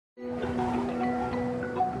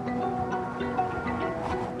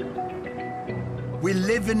We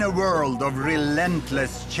live in a world of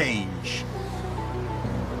relentless change.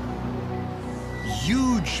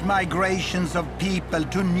 Huge migrations of people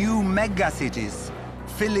to new megacities,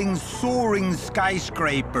 filling soaring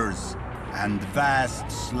skyscrapers and vast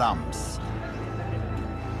slums.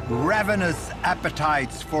 Ravenous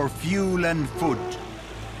appetites for fuel and food,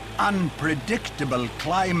 unpredictable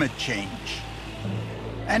climate change.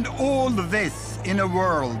 And all this in a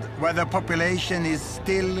world where the population is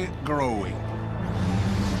still growing.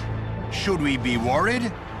 Should we be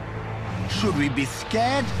worried? Should we be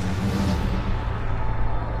scared?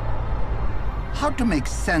 How to make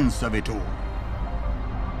sense of it all?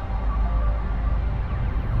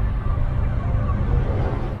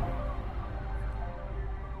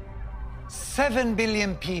 "7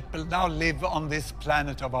 billion people now live on this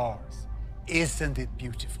planet of ours. Isn't it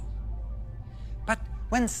beautiful?" But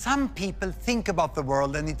when some people think about the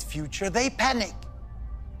world and its future, they panic.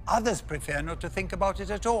 Others prefer not to think about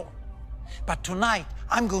it at all. But tonight,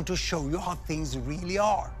 I'm going to show you how things really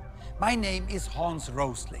are. My name is Hans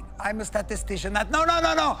Rosling. I'm a statistician at... No,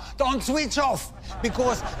 don't switch off!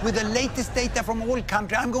 Because with the latest data from all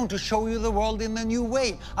countries, I'm going to show you the world in a new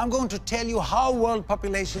way. I'm going to tell you how world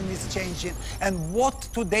population is changing and what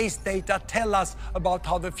today's data tell us about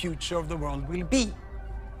how the future of the world will be.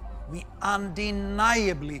 We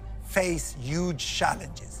undeniably face huge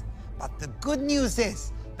challenges. But the good news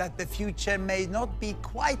is that the future may not be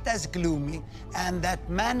quite as gloomy and that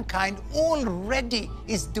mankind already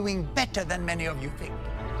is doing better than many of you think.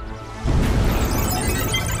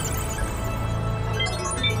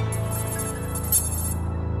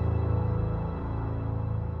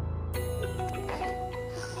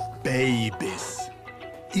 Babies,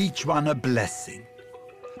 each one a blessing.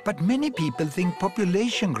 But many people think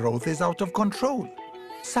population growth is out of control.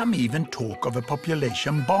 Some even talk of a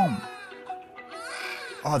population bomb.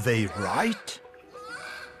 Are they right?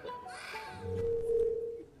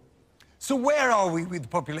 So where are we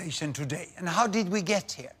with population today, and how did we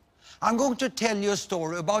get here? I'm going to tell you a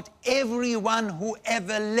story about everyone who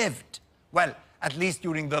ever lived. Well, at least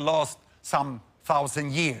during the last some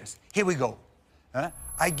 1,000 years. Here we go.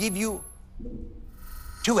 I give you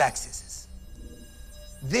 2 axes.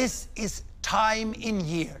 This is time in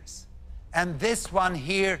years, and this one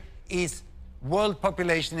here is world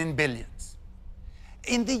population in billions.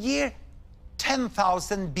 In the year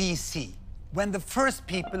 10,000 BC, when the first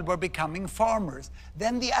people were becoming farmers,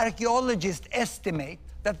 then the archaeologists estimate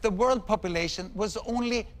that the world population was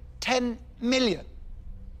only 10 million.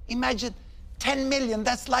 Imagine 10 million,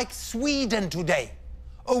 that's like Sweden today.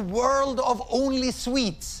 A world of only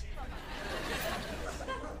Swedes.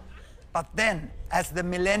 But then, as the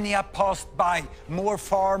millennia passed by, more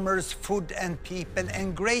farmers, food and people,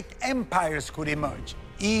 and great empires could emerge.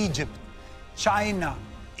 Egypt, China,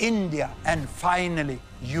 India, and finally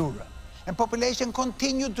Europe. And population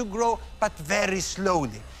continued to grow, but very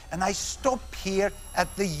slowly. And I stop here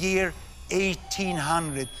at the year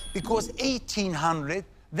 1800, because 1800,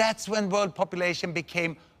 that's when world population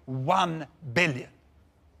became 1 billion.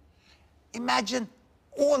 Imagine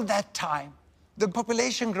all that time, the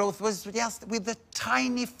population growth was just with a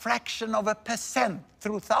tiny fraction of a percent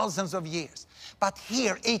through thousands of years. But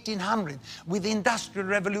here, 1800, with the Industrial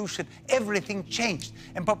Revolution, everything changed,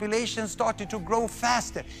 and population started to grow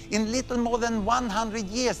faster. In little more than 100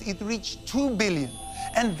 years, it reached 2 billion.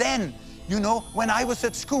 And then, you know, when I was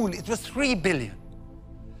at school, it was 3 billion.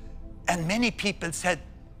 And many people said,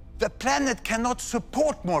 the planet cannot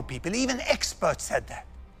support more people. Even experts said that.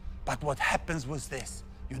 But what happens was this,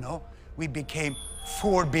 you know, we became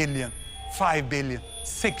 4 billion, 5 billion,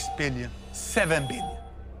 6 billion, 7 billion.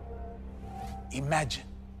 Imagine,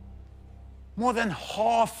 more than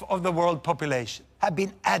half of the world population have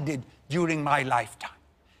been added during my lifetime,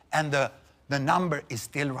 and the number is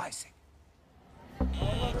still rising.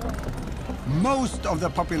 Most of the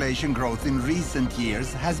population growth in recent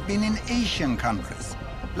years has been in Asian countries,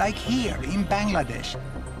 like here in Bangladesh,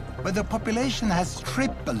 where the population has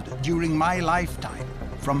tripled during my lifetime,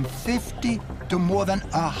 from 50 to more than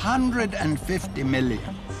 150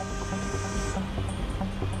 million.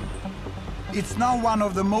 It's now one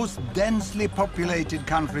of the most densely populated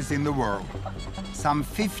countries in the world. Some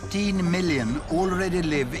 15 million already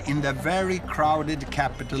live in the very crowded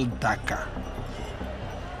capital, Dhaka.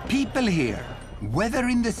 People here, whether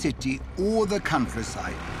in the city or the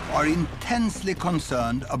countryside, are intensely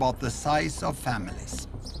concerned about the size of families.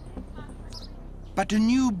 But a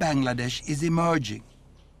new Bangladesh is emerging.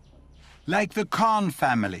 Like the Khan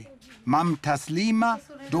family, Mum Taslima,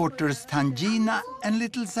 daughters Tanjina and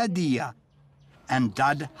little Sadia, and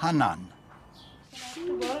Dad Hanan.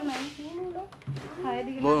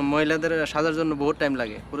 মহিলাদের সাজার জন্য বহুত time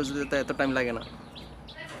লাগে, পুরুষদের তো এত time লাগে না।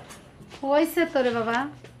 হইছে তো রে বাবা,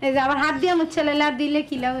 এই যে আবার হাত দিয়ে মুছছে লেলা দিলে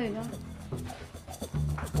কি লাভ হইল?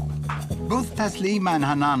 Both Taslima and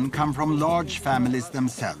Hanan come from large families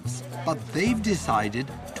themselves, but they've decided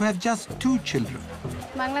to have just 2 children.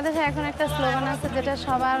 বাংলাদেশে এখন একটা স্লোগান আছে যেটা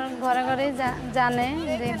সবার ঘরে ঘরে জানে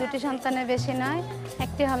যে 2টি সন্তানের বেশি নয়,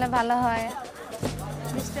 একটি হলে ভালো হয়।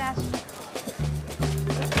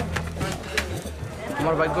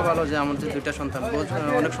 আমার ভাগ্য ভালো যে আমার যে 2টা সন্তান,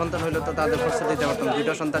 অনেক সন্তান হইলে তো তাদের খরচা দিতে পারতাম।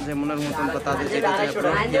 2টা সন্তান যে মনের মতন তো তাদের যেটা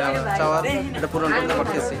চাওয়ার এটা পূরণ করতে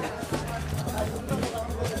পারতেছি।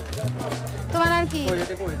 তোমার আর কি?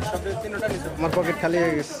 আমার পকেট খালি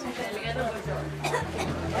হয়ে গেছে।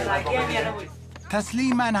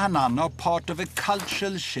 Taslima and Hanan are part of a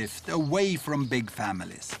cultural shift away from big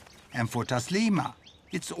families. And for Taslima,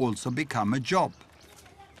 it's also become a job.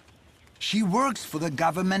 She works for the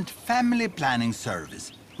government family planning service,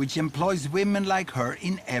 which employs women like her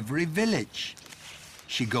in every village.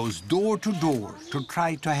 She goes door to door to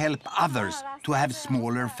try to help others to have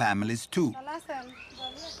smaller families too.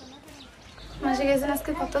 মাসে গেছেন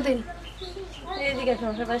আজকে কতদিন? এইদিকে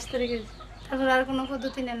 5 তারিখে। তারপর আর কোনো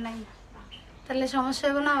পদ্ধতি নেন নাই? তাহলে সমস্যা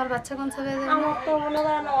হবে না? আমার বাচ্চা কোন সময় যাবে? আমার তো মনে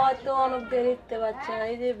করেন হয়তো অনেক দেরিতে বাচ্চা,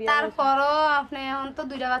 এই যে তারপরও আপনি এখন তো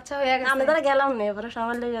 2টা বাচ্চা হয়ে গেছে। আমি তারা গেলাম না, এবারে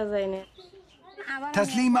সবার লেগে যায় না।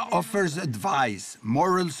 Taslima offers advice,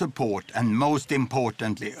 moral support, and most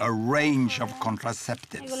importantly, a range of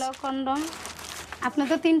contraceptives. এগুলো কন্ডম। আপনি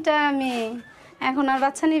তো 3টা মেয়ে, এখন আর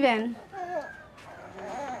বাচ্চা নিবেন?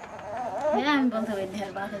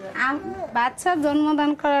 বাচ্চা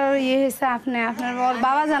জন্মদান করার হয়েছে আপনি, আপনার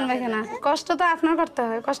বাবা জানবে কিনা? কষ্ট তো আপনার করতে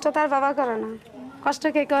হবে, কষ্ট তো আর বাবা করে না। কষ্ট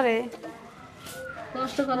কে করে?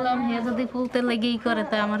 কষ্ট করলাম, হে যদি ফুলতে লেগেই করে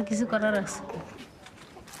তা আমার কিছু করার আছে?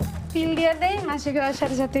 পিল দিয়ে দেই, মাসিক হওয়ার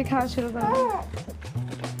সাথে সাথে খাওয়া শুরু করবে।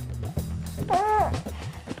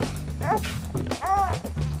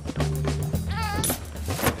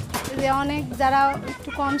 যে অনেক যারা একটু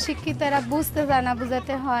কম শিক্ষিত এরা বুঝতে চায় না,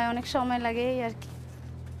 বুঝাতে হয়, অনেক সময় লাগে এই আর কি।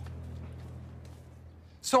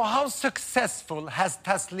 So how successful has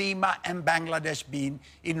Taslima and Bangladesh been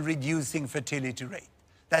in reducing fertility rate?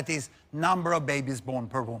 That is, number of babies born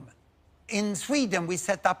per woman. In Sweden, we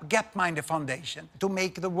set up Gapminder Foundation to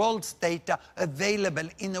make the world's data available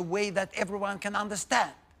in a way that everyone can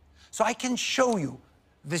understand. So I can show you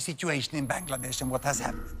the situation in Bangladesh and what has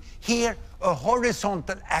happened. Here, a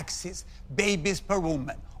horizontal axis, babies per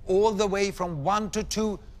woman, all the way from 1 to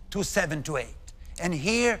 2 to 7 to 8. And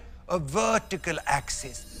here, a vertical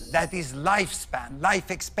axis, that is lifespan, life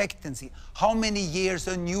expectancy, how many years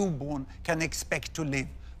a newborn can expect to live,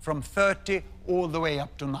 from 30 all the way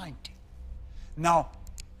up to 90. Now,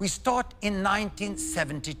 we start in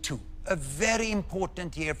 1972, a very important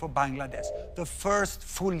year for Bangladesh, the first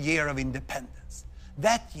full year of independence.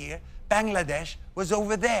 That year, Bangladesh was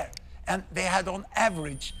over there, and they had on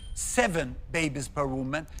average 7 babies per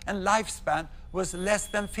woman, and lifespan was less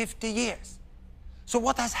than 50 years. So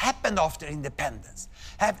what has happened after independence?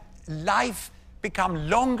 Have life become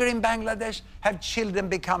longer in Bangladesh? Have children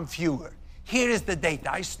become fewer? Here is the data.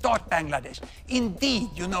 I start Bangladesh. Indeed,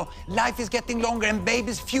 you know, life is getting longer and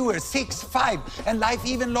babies fewer, 6, 5, and life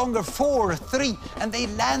even longer, 4, 3, and they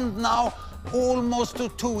land now almost to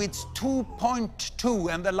 2. It's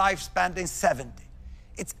 2.2, and the lifespan is 70.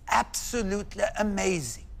 It's absolutely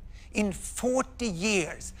amazing. In 40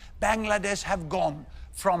 years, Bangladesh have gone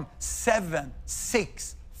from 7,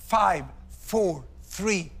 6, 5, 4,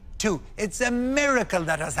 3, 2. It's a miracle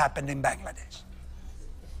that has happened in Bangladesh.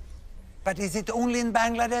 But is it only in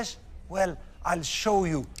Bangladesh? Well, I'll show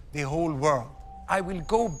you the whole world. I will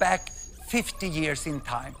go back 50 years in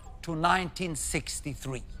time to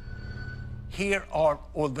 1963. Here are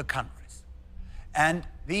all the countries. And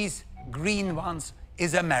these green ones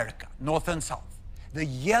is America, North and South. The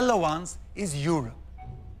yellow ones is Europe,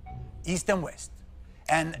 East and West.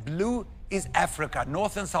 And blue is Africa,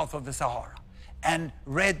 North and South of the Sahara. And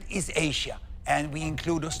red is Asia, and we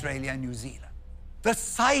include Australia and New Zealand. The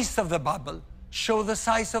size of the bubble show the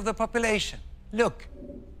size of the population. Look,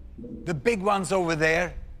 the big ones over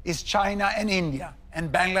there is China and India,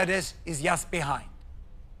 and Bangladesh is just behind.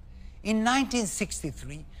 In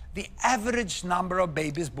 1963, the average number of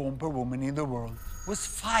babies born per woman in the world was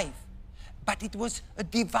 5. But it was a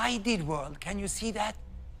divided world. Can you see that?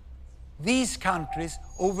 These countries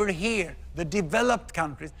over here, the developed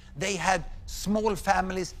countries, they had small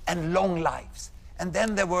families and long lives. And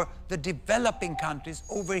then there were the developing countries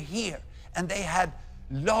over here, and they had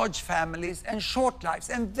large families and short lives,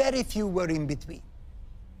 and very few were in between.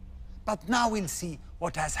 But now we'll see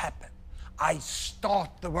what has happened. I start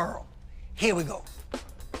the world. Here we go.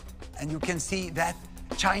 And you can see that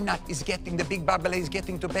China is getting, the big bubble is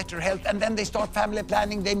getting to better health, and then they start family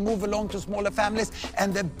planning, they move along to smaller families,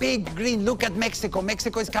 and the big green, look at Mexico.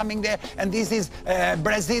 Mexico is coming there, and this is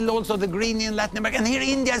Brazil also, the green in Latin America, and here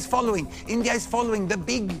India is following. India is following. The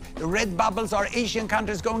big red bubbles are Asian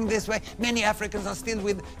countries going this way. Many Africans are still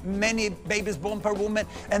with many babies born per woman,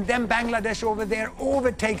 and then Bangladesh over there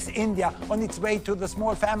overtakes India on its way to the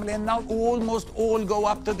small family, and now almost all go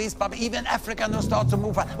up to this bubble. Even Africa now starts to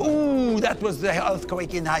move. Ooh, that was the earthquake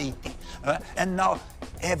in Haiti. And now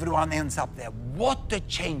everyone ends up there. What a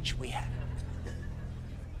change we have.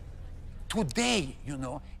 Today, you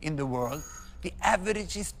know, in the world, the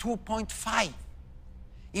average is 2.5.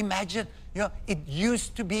 Imagine, you know, it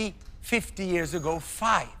used to be 50 years ago,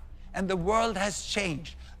 5. And the world has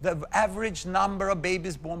changed. The average number of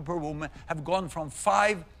babies born per woman have gone from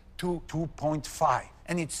 5 to 2.5.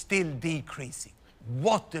 And it's still decreasing.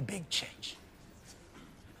 What a big change.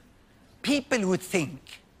 People would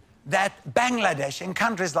think that Bangladesh and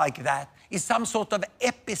countries like that is some sort of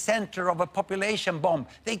epicenter of a population bomb.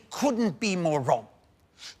 They couldn't be more wrong.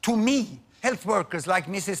 To me, health workers like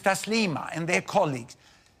Mrs. Taslima and their colleagues,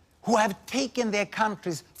 who have taken their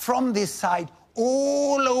countries from this side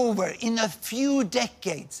all over in a few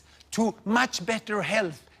decades to much better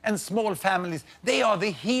health and small families, they are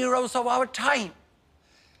the heroes of our time.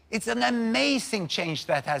 It's an amazing change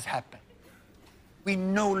that has happened. We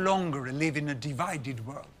no longer live in a divided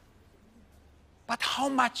world. But how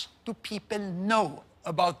much do people know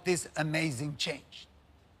about this amazing change?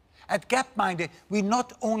 At Gapminder, we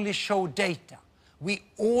not only show data, we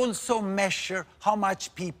also measure how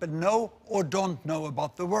much people know or don't know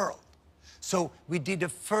about the world. So we did a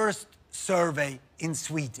first survey in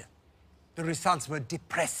Sweden. The results were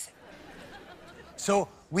depressing. So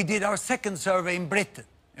we did our second survey in Britain.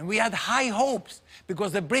 And we had high hopes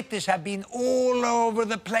because the British have been all over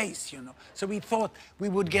the place, you know. So we thought we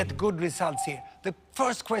would get good results here. The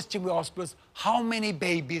first question we asked was, how many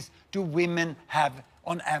babies do women have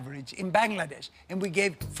on average in Bangladesh? And we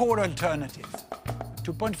gave 4 alternatives: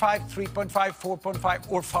 2.5, 3.5, 4.5,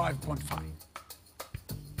 or 5.5.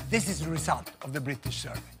 This is the result of the British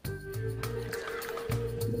survey.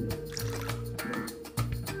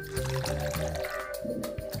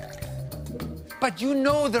 But you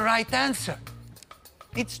know the right answer.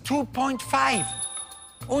 It's 2.5.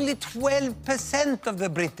 Only 12% of the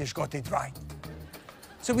British got it right.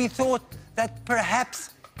 So we thought that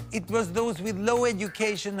perhaps it was those with low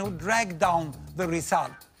education who dragged down the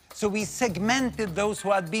result. So we segmented those who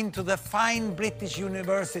had been to the fine British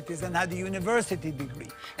universities and had a university degree.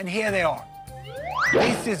 And here they are.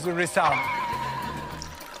 This is the result.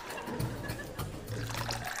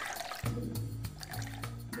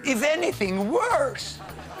 If anything, worse.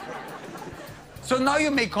 So now you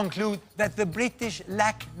may conclude that the British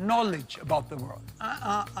lack knowledge about the world.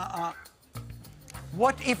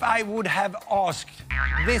 What if I would have asked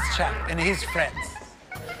this chap and his friends?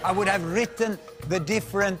 I would have written the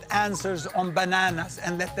different answers on bananas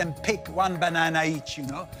and let them pick 1 banana each, you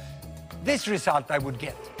know. This result I would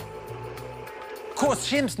get. Of course,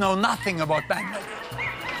 chimps know nothing about Bangladesh.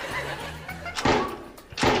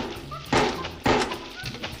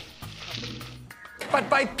 But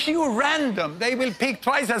by pure random, they will pick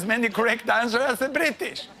twice as many correct answers as the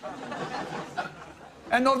British.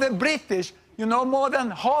 And of the British, you know, more than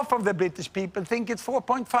half of the British people think it's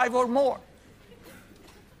 4.5 or more.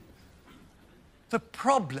 The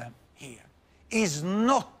problem here is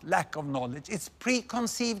not lack of knowledge, it's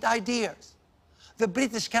preconceived ideas. The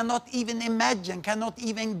British cannot even imagine, cannot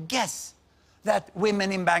even guess that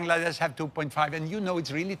women in Bangladesh have 2.5, and you know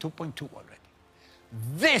it's really 2.2 already.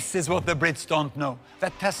 This is what the Brits don't know,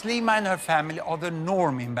 that Taslima and her family are the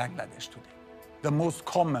norm in Bangladesh today, the most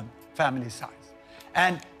common family size.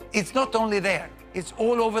 And it's not only there, it's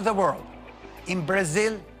all over the world. In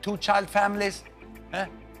Brazil, 2-child families.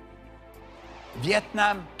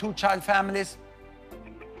 Vietnam, 2-child families.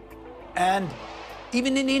 And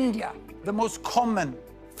even in India, the most common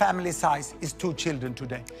family size is 2 children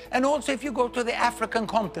today. And also, if you go to the African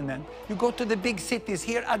continent, you go to the big cities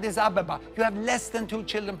here, Addis Ababa, you have less than 2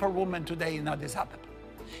 children per woman today in Addis Ababa.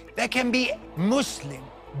 There can be Muslim,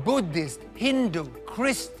 Buddhist, Hindu,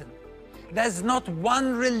 Christian. There's not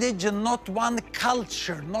one religion, not one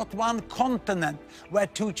culture, not one continent where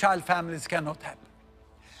 2-child families cannot happen.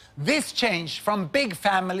 This change from big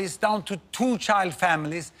families down to 2-child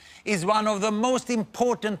families is one of the most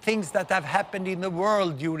important things that have happened in the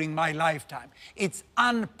world during my lifetime. It's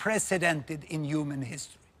unprecedented in human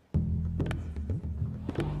history.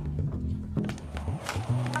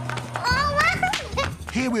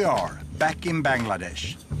 Here we are, back in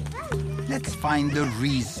Bangladesh. Let's find the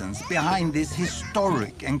reasons behind this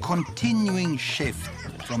historic and continuing shift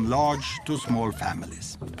from large to small families.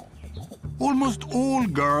 Almost all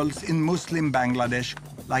girls in Muslim Bangladesh,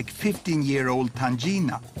 like 15-year-old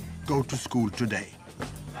Tanjina, go to school today.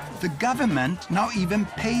 The government now even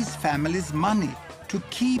pays families money to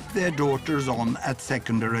keep their daughters on at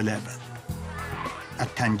secondary level. At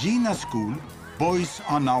Tanjina school, boys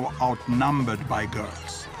are now outnumbered by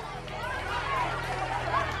girls.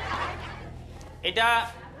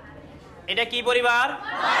 এটা কি পরিবার?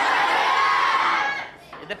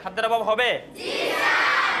 এদের খাদ্যের অভাব হবে?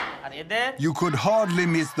 আর এদের You could hardly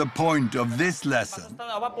miss the point of this lesson.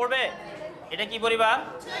 অভাব পড়বে? এটা কি পরিবার?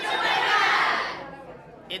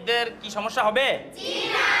 এদের কি সমস্যা হবে?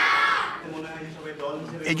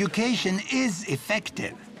 Education is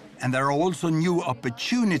effective, and there are also new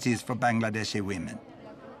opportunities for Bangladeshi women.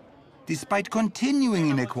 Despite continuing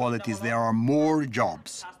inequalities, there are more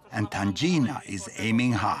jobs, and Tanjina is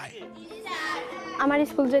aiming high. আমার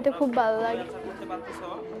স্কুল যেতে খুব ভালো লাগে।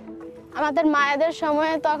 আমাদের মায়েদের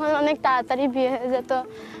সময়ে তখন অনেক তাড়াতাড়ি বিয়ে হয়ে যেত,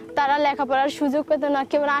 তারা লেখাপড়ার সুযোগ পেত না।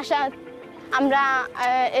 কেবল আশা, আমরা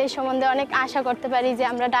এই সম্বন্ধে অনেক আশা করতে পারি যে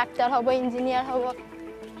আমরা ডাক্তার হব, ইঞ্জিনিয়ার হব।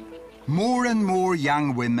 More and more young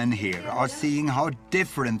women here are seeing how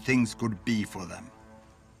different things could be for them.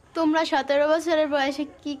 তোমরা 17 বছরের বয়সে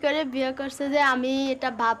কি করে বিয়ে করছো যে আমি এটা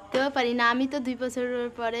ভাবতেও পারি না। আমি তো 2 বছরের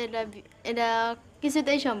পরে এটা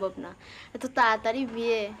কিছুতেই সম্ভব না, এত তাড়াতাড়ি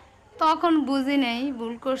বিয়ে। তখন বুঝি নেই,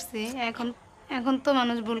 ভুল করছি। এখন তো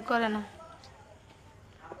মানুষ ভুল করে না।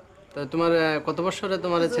 তো তোমার কত বছরে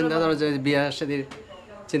তোমার চিন্তা ধরো যে বিয়ে শাদীর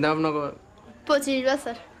চিন্তা ভাবনা? 25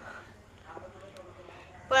 বছর।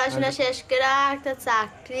 পড়াশোনা শেষ করে একটা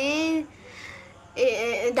চাকরি,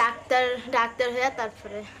 ডাক্তার হয়ে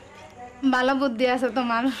তারপরে। ভালো বুদ্ধি আছে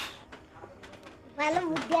তোমার। ভালো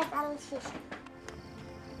বুদ্ধি আছে।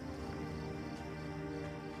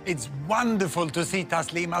 It's wonderful to see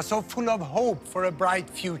Taslima so full of hope for a bright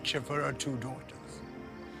future for her 2 daughters.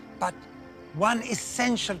 But one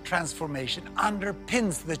essential transformation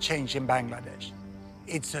underpins the change in Bangladesh.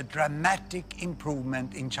 It's a dramatic improvement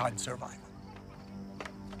in child survival.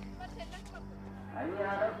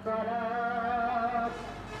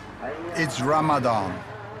 It's Ramadan,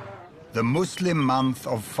 the Muslim month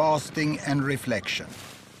of fasting and reflection.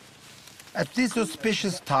 At this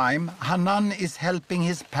auspicious time, Hanan is helping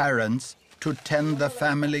his parents to tend the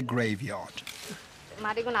family graveyard.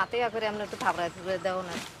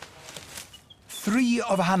 3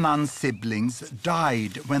 of Hanan's siblings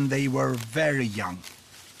died when they were very young.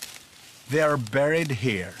 They are buried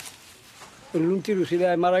here. লুন্তি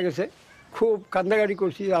রুসিলায় মারা গেছে, খুব কান্দাকাটি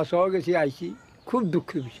করছি, আসাও গেছি, আইছি, খুব দুঃখ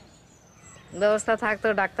হয়েছে। ব্যবস্থা থাকতো,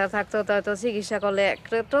 ডাক্তার থাকতো, তো চিকিৎসা করলে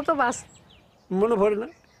একটু তো বাস। মনে পড়ে না,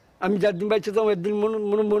 আমি যার দিন বাইছে তো একদিন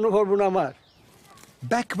মনে পড়বো না আমার।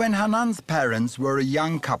 Back when Hanan's parents were a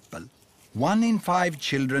young couple, 1 in 5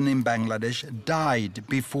 children in Bangladesh died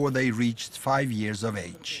before they reached 5 years of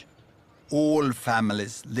age. All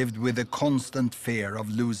families lived with a constant fear of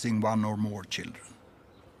losing 1 or more children.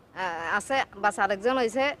 আছে বাস আরেকজন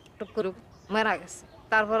হয়েছে টুকুর মারা গেছে,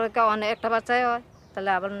 তারপরে অনেক একটা বাচ্চাই হয়,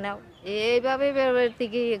 তাহলে আবার নেও, এইভাবে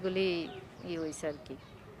থেকে এগুলি হয়েছে আর কি।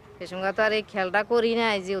 সে সঙ্গে তো আর এই খেয়ালটা করি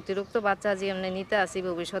নাই যে অতিরিক্ত বাচ্চা যে এমনি নিতে আসি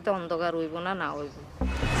ভবিষ্যতে অন্ধকার হইব না হইব।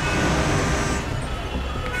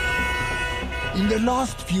 In the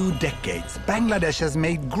last few decades, Bangladesh has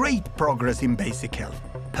made great progress in basic health,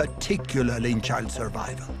 particularly in child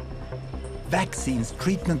survival. Vaccines,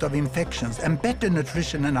 treatment of infections, and better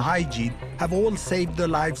nutrition and hygiene have all saved the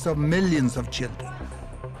lives of millions of children.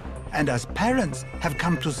 And as parents have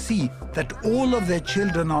come to see that all of their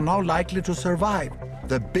children are now likely to survive,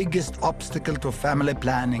 the biggest obstacle to family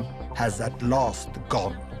planning has at last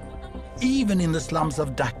gone. Even in the slums of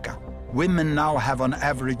Dhaka, women now have on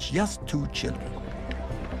average just 2 children.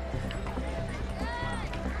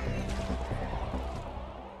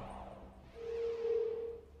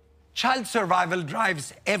 Child survival drives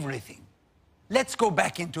everything. Let's go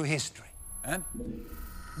back into history.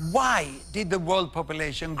 Why did the world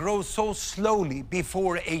population grow so slowly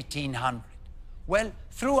before 1800? Well,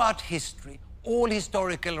 throughout history, all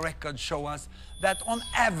historical records show us that on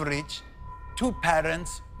average, 2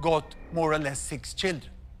 parents got more or less 6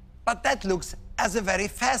 children. But that looks as a very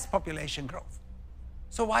fast population growth.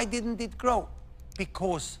 So why didn't it grow?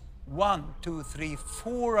 Because 1, 2, 3,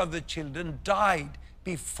 4 of the children died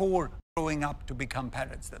before growing up to become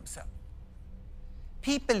parents themselves.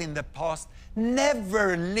 People in the past never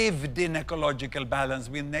lived in ecological balance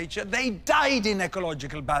with nature. They died in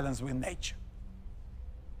ecological balance with nature.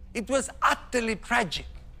 It was utterly tragic.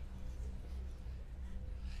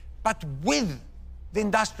 But with the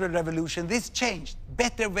Industrial Revolution, this changed.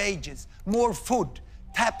 Better wages, more food,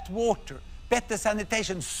 tapped water, better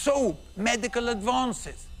sanitation, soap, medical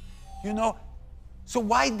advances. You know, so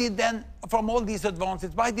why did then, from all these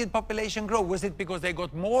advances, why did population grow? Was it because they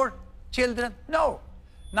got more children? No.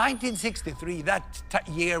 1963, that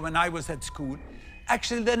year when I was at school,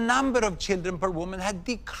 actually the number of children per woman had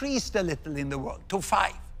decreased a little in the world to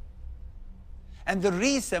 5. And the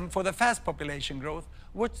reason for the fast population growth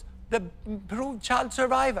was the improved child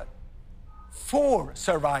survival. 4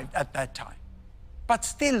 survived at that time. But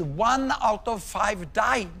still, 1 out of 5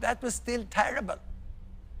 died. That was still terrible.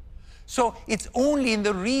 So it's only in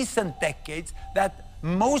the recent decades that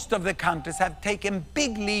most of the countries have taken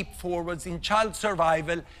big leap forwards in child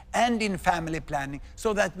survival and in family planning,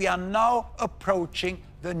 so that we are now approaching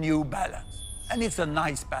the new balance. And it's a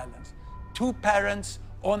nice balance. 2 parents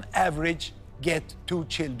on average get 2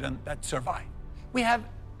 children that survive. We have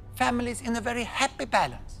families in a very happy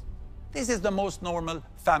balance. This is the most normal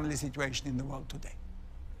family situation in the world today.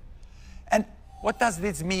 And what does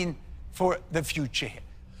this mean for the future here?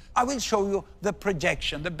 I will show you the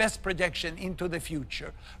projection, the best projection into the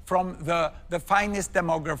future from the finest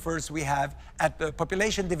demographers we have at the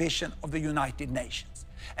Population Division of the United Nations.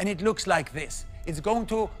 And it looks like this. It's going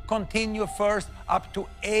to continue first up to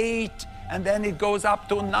 8, and then it goes up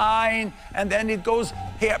to 9, and then it goes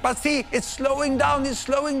here. But see, it's slowing down.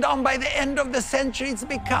 By the end of the century, it's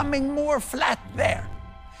becoming more flat there.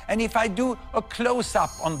 And if I do a close-up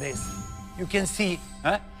on this, you can see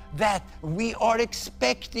that we are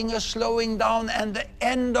expecting a slowing down and the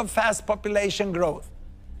end of fast population growth.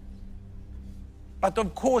 But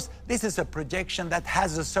of course, this is a projection that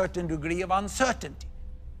has a certain degree of uncertainty.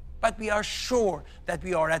 But we are sure that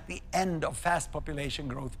we are at the end of fast population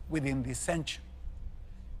growth within this century.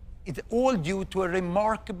 It's all due to a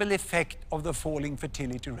remarkable effect of the falling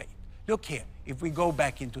fertility rate. Look here, if we go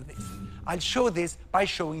back into this. I'll show this by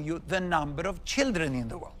showing you the number of children in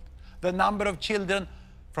the world. The number of children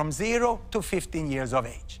from 0 to 15 years of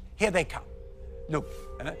age. Here they come. Look,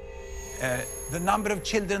 the number of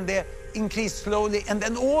children there increased slowly, and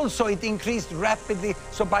then also it increased rapidly.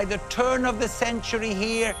 So by the turn of the century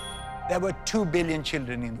here, there were 2 billion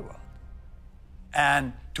children in the world.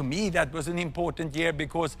 And to me, that was an important year,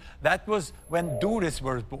 because that was when Doris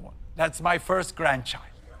was born. That's my first grandchild.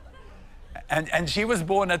 And she was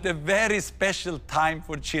born at a very special time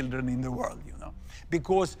for children in the world, you know,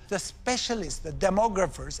 because the specialists, the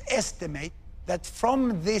demographers, estimate that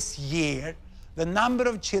from this year, the number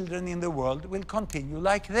of children in the world will continue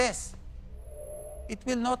like this. It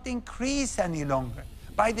will not increase any longer.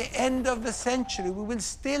 By the end of the century, we will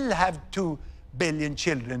still have 2 billion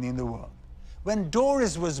children in the world. When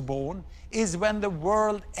Doris was born is when the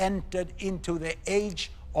world entered into the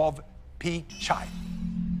age of peak child.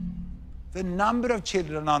 The number of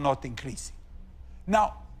children are not increasing.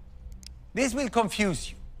 Now, this will confuse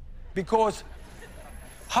you, because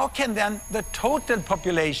how can then the total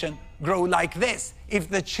population grow like this if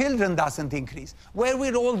the children doesn't increase? Where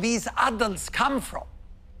will all these adults come from?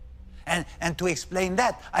 And to explain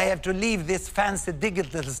that, I have to leave this fancy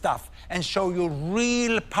digital stuff and show you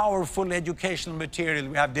real powerful educational material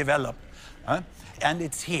we have developed. And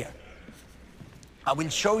it's here. I will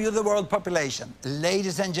show you the world population,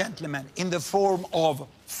 ladies and gentlemen, in the form of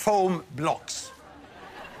foam blocks.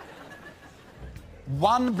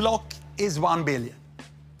 1 block is 1 billion.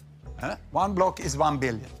 1 block is 1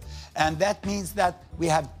 billion. And that means that we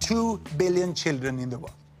have 2 billion children in the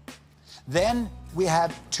world. Then we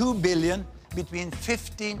have 2 billion between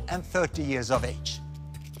 15 and 30 years of age.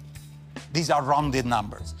 These are rounded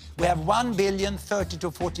numbers. We have 1 billion 30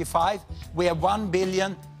 to 45. We have 1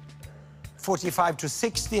 billion 45 to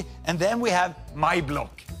 60. And then we have my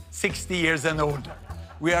block, 60 years and older.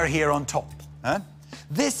 We are here on top.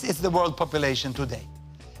 This is the world population today.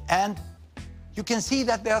 And you can see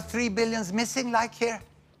that there are 3 billions missing, like here.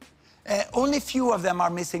 Only few of them are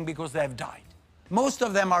missing because they have died. Most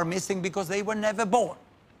of them are missing because they were never born.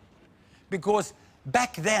 Because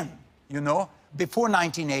back then, you know, before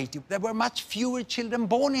 1980, there were much fewer children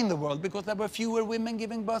born in the world because there were fewer women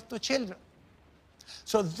giving birth to children.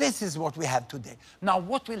 So this is what we have today. Now,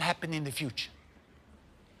 what will happen in the future?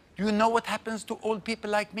 Do you know what happens to old people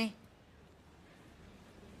like me?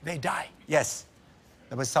 They die. Yes.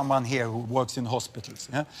 There was someone here who works in hospitals.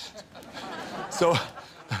 Yeah? So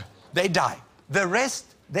they die. The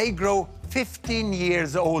rest, they grow 15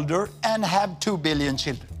 years older and have 2 billion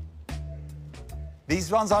children. These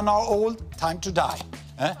ones are now old, time to die.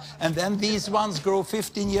 And then these ones grow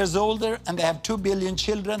 15 years older and they have 2 billion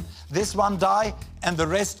children. This one die and the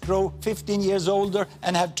rest grow 15 years older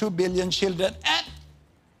and have 2 billion children. And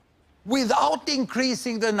without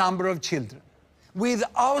increasing the number of children,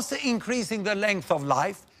 without increasing the length of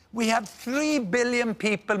life, we have 3 billion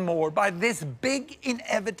people more by this big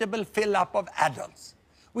inevitable fill-up of adults,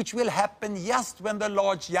 which will happen just when the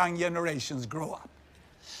large young generations grow up.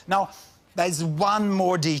 Now, there's one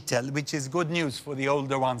more detail, which is good news for the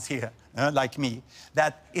older ones here, like me,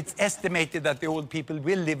 that it's estimated that the old people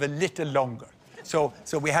will live a little longer. So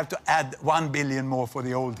we have to add 1 billion more for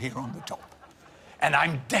the old here on the top. And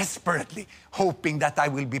I'm desperately hoping that I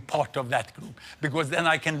will be part of that group, because then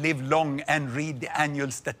I can live long and read the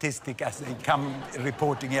annual statistic as they come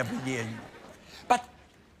reporting every year. But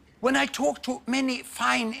when I talk to many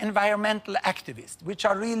fine environmental activists, which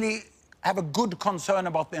are really have a good concern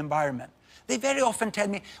about the environment, they very often tell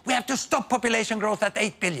me, we have to stop population growth at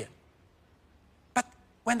 8 billion. But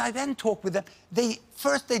when I then talk with them,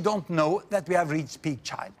 first they don't know that we have reached peak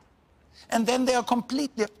child. And then they are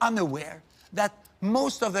completely unaware that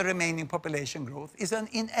most of the remaining population growth is an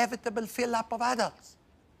inevitable fill-up of adults.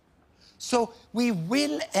 So we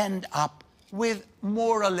will end up with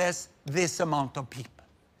more or less this amount of people.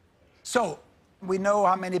 So we know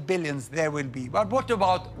how many billions there will be, but what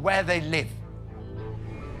about where they live?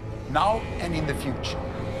 Now and in the future.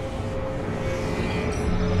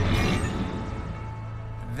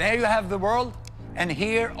 There you have the world, and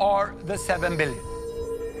here are the 7 billion.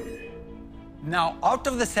 Now, out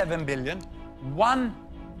of the 7 billion, 1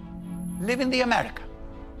 live in the America,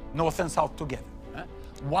 North and South together.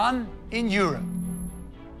 1 in Europe,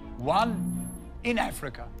 1 in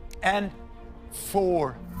Africa, and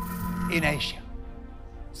 4 in Asia.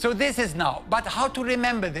 So this is now, but how to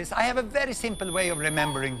remember this? I have a very simple way of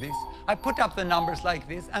remembering this. I put up the numbers like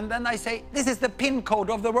this, and then I say, this is the PIN code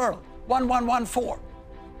of the world, 1114.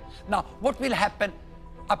 Now, what will happen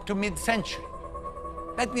up to mid-century?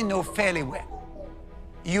 That we know fairly well.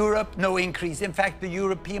 Europe, no increase. In fact, the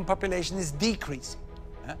European population is decreasing.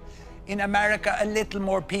 In America, a little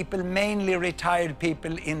more people, mainly retired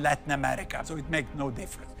people in Latin America, so it makes no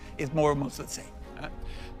difference. It's more or less the same.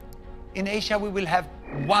 In Asia, we will have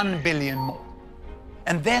 1 billion more.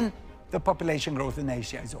 And then the population growth in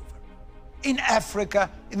Asia is over. In Africa,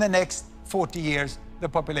 in the next 40 years, the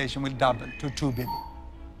population will double to 2 billion.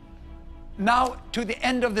 Now, to the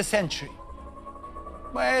end of the century,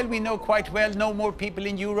 well, we know quite well, no more people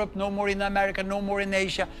in Europe, no more in America, no more in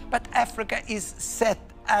Asia, but Africa is set,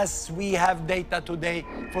 as we have data today,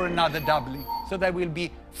 for another doubling. So there will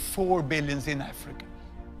be 4 billion in Africa.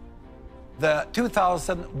 The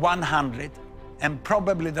 2100, and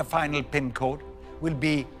probably the final PIN code, will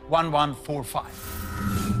be 1145.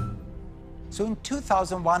 So in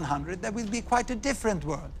 2100, there will be quite a different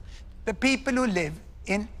world. The people who live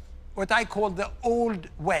in what I call the Old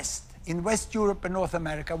West, in West Europe and North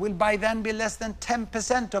America, will by then be less than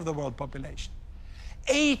 10% of the world population.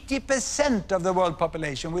 80% of the world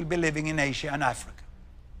population will be living in Asia and Africa.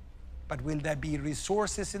 But will there be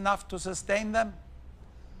resources enough to sustain them?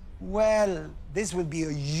 Well, this will be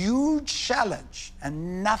a huge challenge,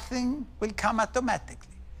 and nothing will come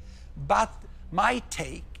automatically. But my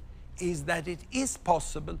take is that it is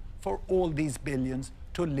possible for all these billions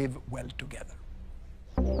to live well together.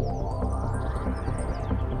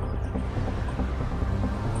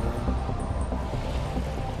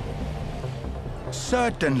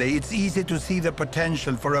 Certainly, it's easy to see the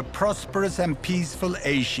potential for a prosperous and peaceful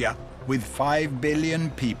Asia with 5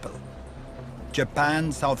 billion people.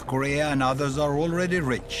 Japan, South Korea, and others are already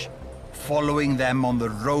rich. Following them on the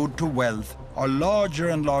road to wealth are larger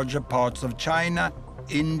and larger parts of China,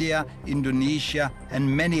 India, Indonesia, and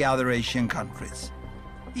many other Asian countries.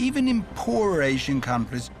 Even in poorer Asian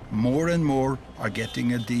countries, more and more are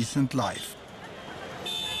getting a decent life.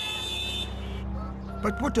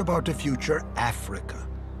 But what about a future Africa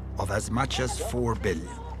of as much as 4 billion?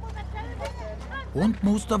 Won't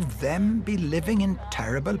most of them be living in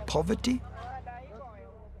terrible poverty?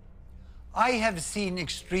 I have seen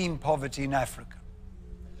extreme poverty in Africa.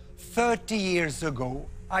 30 years ago,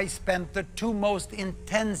 I spent the 2 most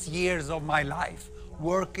intense years of my life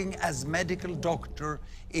working as medical doctor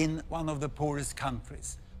in one of the poorest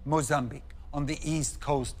countries, Mozambique, on the east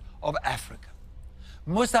coast of Africa.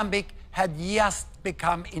 Mozambique had just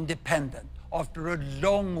become independent after a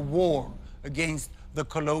long war against the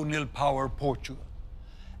colonial power Portugal.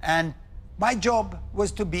 And my job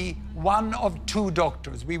was to be one of 2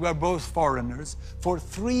 doctors, we were both foreigners, for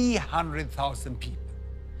 300,000 people.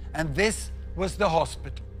 And this was the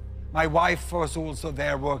hospital. My wife was also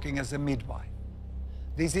there working as a midwife.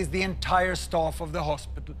 This is the entire staff of the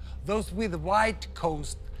hospital. Those with white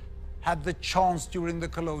coats had the chance during the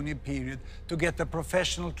colonial period to get the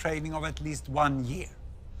professional training of at least 1 year.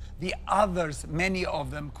 The others, many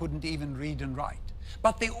of them, couldn't even read and write.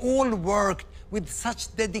 But they all worked with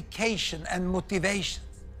such dedication and motivation.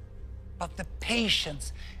 But the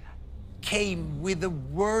patients came with the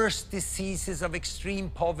worst diseases of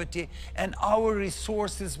extreme poverty, and our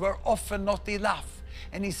resources were often not enough.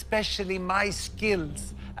 And especially my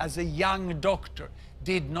skills as a young doctor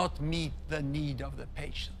did not meet the need of the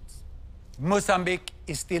patients. Mozambique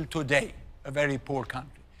is still today a very poor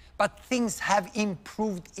country. But things have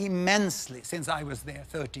improved immensely since I was there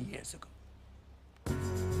 30 years ago.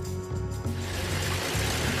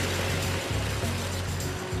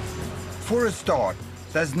 For a start,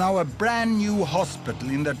 there's now a brand new hospital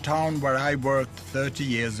in the town where I worked 30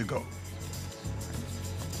 years ago.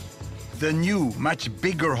 The new, much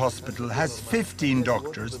bigger hospital has 15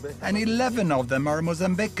 doctors, and 11 of them are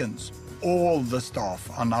Mozambicans. All the staff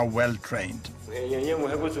are now well trained.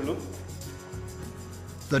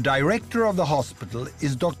 The director of the hospital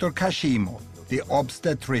is Dr. Kashimo, the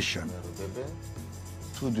obstetrician.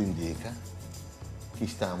 Tudo indica que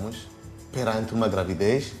estamos perante uma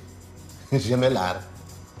gravidez gemelar.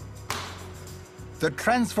 The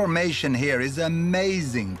transformation here is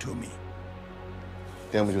amazing to me.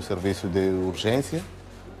 Temos o serviço de urgência,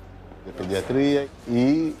 de pediatria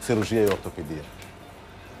e cirurgia e ortopedia.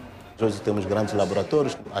 Hoje temos grandes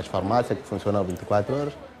laboratórios, as farmácias que funcionam 24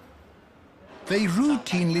 horas. They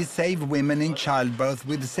routinely save women in childbirth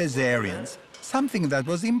with cesareans, something that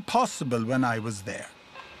was impossible when I was there.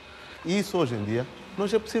 E isso hoje em dia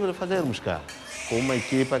nós é possível fazermos cá, com uma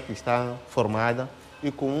equipa que está formada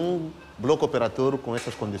e com um bloco operatório com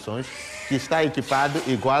essas condições, que está equipado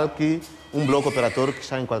igual que um bloco operatório que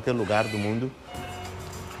está em qualquer lugar do mundo.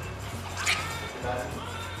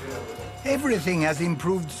 Everything has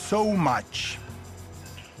improved so much.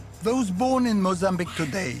 Those born in Mozambique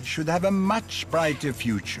today should have a much brighter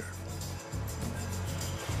future.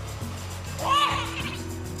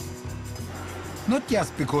 Not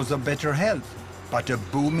just because of better health, but a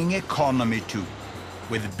booming economy too,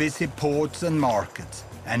 with busy ports and markets,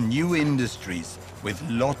 and new industries with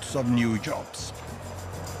lots of new jobs.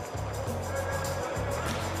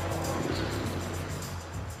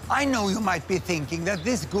 I know you might be thinking that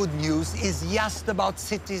this good news is just about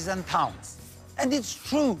cities and towns. And it's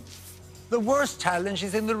true. The worst challenge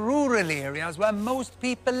is in the rural areas where most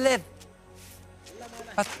people live.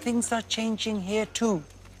 But things are changing here too.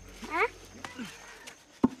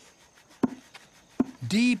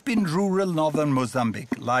 Deep in rural northern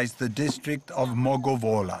Mozambique lies the district of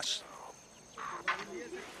Mogovolas.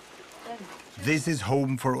 This is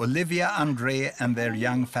home for Olivia, Andre, and their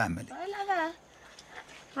young family.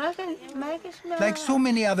 Like so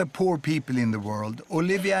many other poor people in the world,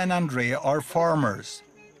 Olivia and Andre are farmers,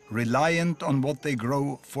 reliant on what they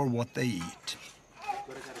grow for what they eat.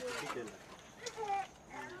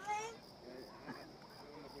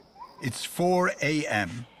 It's 4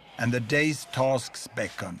 a.m. and the day's tasks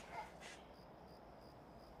beckon.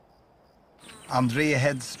 Andre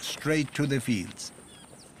heads straight to the fields.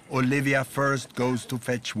 Olivia first goes to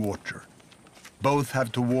fetch water. Both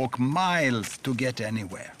have to walk miles to get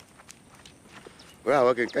anywhere. Well,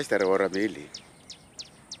 okay, kastara ora mili.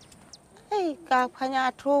 Hey,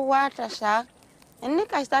 kapanya tu water sak. Ini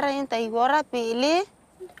kastara inta igora pili.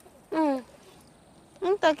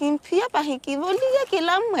 Inta kimpia pahiki boliga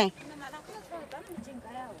kilamme.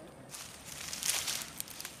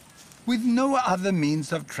 With no other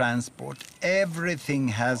means of transport, everything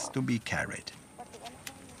has to be carried.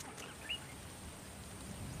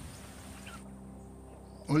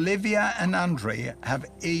 Olivia and Andre have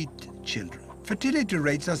 8 children. Fertility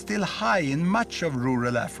rates are still high in much of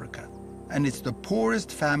rural Africa, and it's the poorest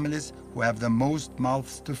families who have the most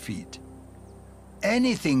mouths to feed.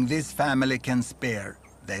 Anything this family can spare,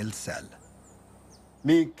 they'll sell.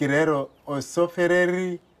 Mi kirero o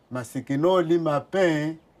sofereri masikino lima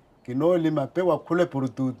pe kino lima pe wakule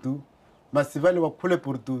purututu masivali wakule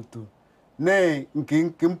purututu ne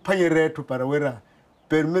nkimpanyere tu parawera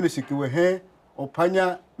permenu sikiwe he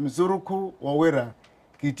opanya mzuruku wawera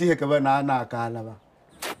kitihe kabana na akalaba.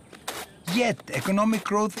 Yet economic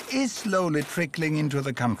growth is slowly trickling into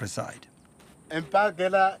the countryside.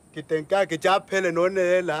 Empagela kitenka kichapele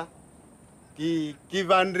nonela ki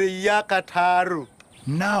kivandriya kataru.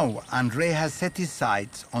 Now Andre has set his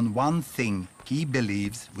sights on one thing he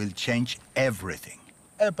believes will change everything.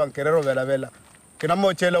 Pankerero vela vela.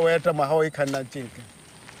 Kinamo chelo weta mahoi kana chinke.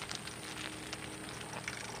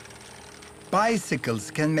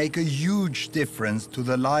 Bicycles can make a huge difference to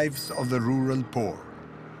the lives of the rural poor.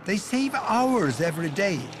 They save hours every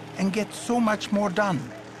day and get so much more done.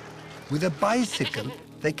 With a bicycle,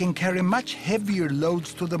 they can carry much heavier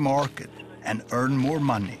loads to the market and earn more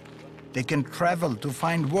money. they can travel to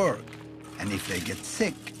find work. And if they get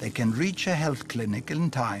sick, they can reach a health clinic in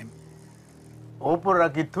time. Opora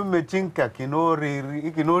kitume chinka kino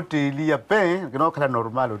teli ya pe kino kala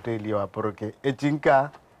normal teli wa porque e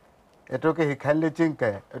chinka etoke hikale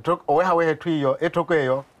chinka etok owe twiyo etoke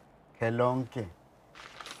yo kelonke.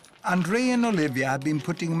 Andre and Olivia have been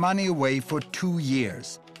putting money away for 2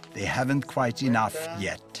 years. They haven't quite enough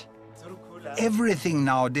yet. Everything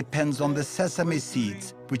now depends on the sesame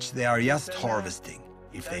seeds, which they are just harvesting.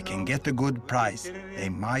 If they can get a good price, they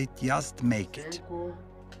might just make it.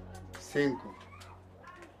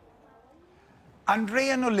 Andre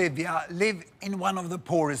and Olivia live in one of the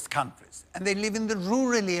poorest countries, and they live in the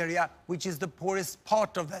rural area, which is the poorest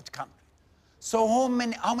part of that country. So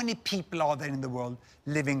how many people are there in the world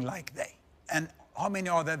living like they? And how many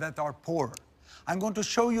are there that are poorer? I'm going to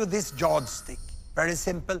show you this yardstick. Very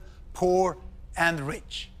simple, poor and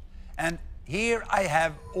rich. And here I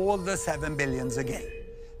have all the 7 billions again.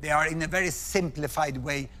 They are in a very simplified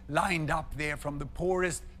way lined up there from the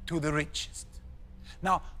poorest to the richest.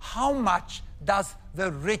 Now, how much does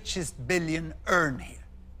the richest billion earn here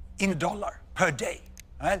in $1 per day?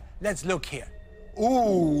 Well, let's look here.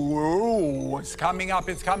 Ooh, it's coming up,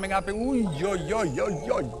 it's coming up. Ooh,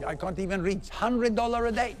 yo. I can't even reach $100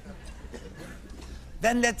 a day.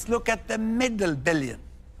 Then let's look at the middle billion,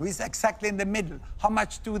 who is exactly in the middle. How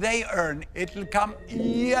much do they earn? It'll come,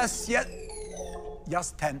 yes,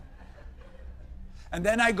 just 10. And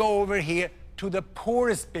then I go over here to the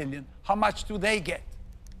poorest billion. How much do they get?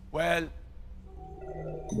 Well,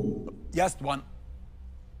 just 1.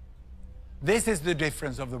 This is the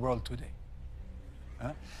difference of the world today.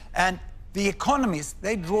 And the economists,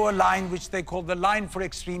 they draw a line which they call the line for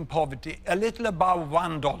extreme poverty, a little above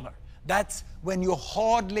 $1. That's when you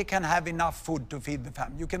hardly can have enough food to feed the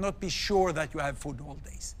family. You cannot be sure that you have food all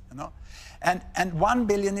days, you know? And 1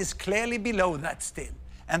 billion is clearly below that still.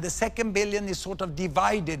 And the 2nd billion is sort of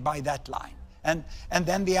divided by that line. And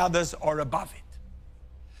then the others are above it.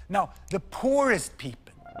 Now, the poorest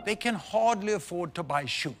people, they can hardly afford to buy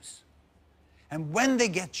shoes. And when they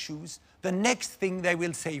get shoes, the next thing they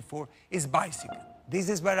will save for is bicycle. This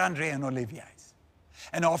is where Andre and Olivia is.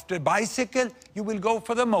 And after bicycle, you will go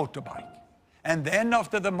for the motorbike. And then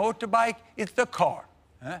after the motorbike, it's the car.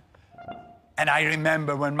 And I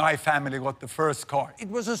remember when my family got the first car. It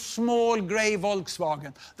was a small gray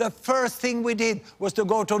Volkswagen. The first thing we did was to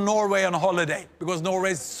go to Norway on holiday, because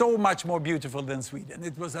Norway is so much more beautiful than Sweden.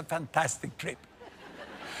 It was a fantastic trip.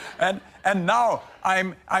 And now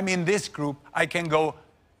I'm in this group. I can go,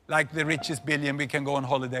 like the richest billion, we can go on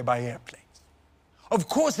holiday by airplanes. Of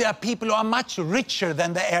course, there are people who are much richer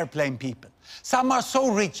than the airplane people. Some are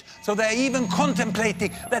so rich, so they're even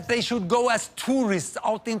contemplating that they should go as tourists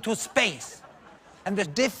out into space. And the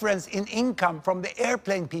difference in income from the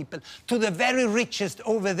airplane people to the very richest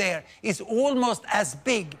over there is almost as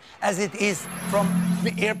big as it is from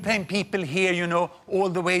the airplane people here, you know, all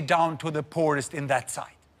the way down to the poorest in that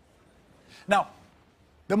side. Now,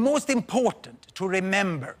 the most important to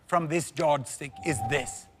remember from this yardstick is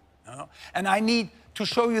this. And I need to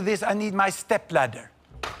show you this, I need my stepladder.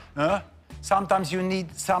 Sometimes you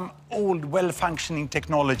need some old, well-functioning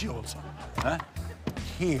technology also.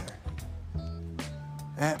 Here.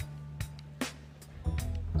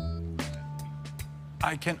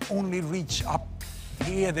 I can only reach up.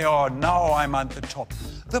 Here they are. Now I'm at the top.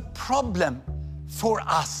 The problem for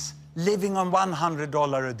us living on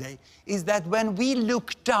 $100 a day is that when we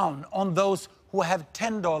look down on those who have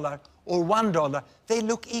 $10 or $1, they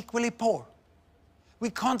look equally poor.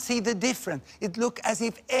 We can't see the difference. It looks as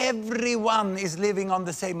if everyone is living on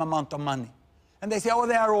the same amount of money. And they say, oh,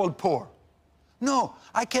 they are all poor. No,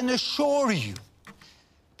 I can assure you,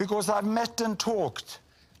 because I've met and talked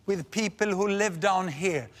with people who live down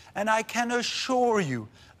here, and I can assure you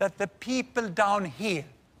that the people down here,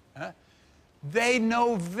 they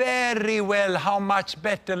know very well how much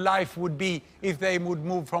better life would be if they would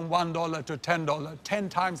move from $1 to $10, 10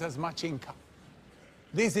 times as much income.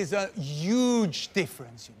 This is a huge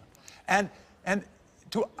difference, you know. And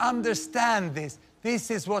to understand this,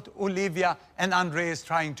 this is what Olivia and Andre is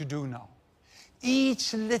trying to do now.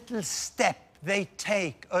 Each little step they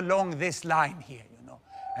take along this line here, you know,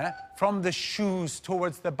 from the shoes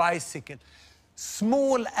towards the bicycle,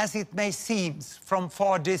 small as it may seem from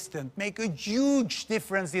far distance, make a huge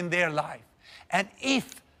difference in their life. And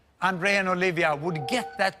if Andre and Olivia would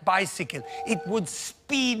get that bicycle, it would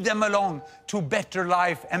speed them along to better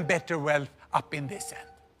life and better wealth up in this end.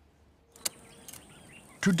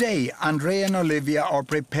 Today, Andre and Olivia are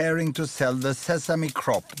preparing to sell the sesame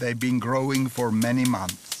crop they've been growing for many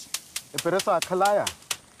months. Pero esa calaya,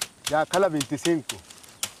 ya cala 25.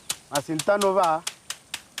 Asintano va,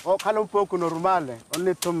 o cala un poco normale,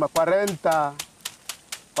 only toma 40,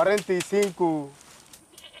 45.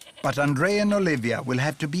 But Andrea and Olivia will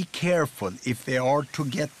have to be careful if they are to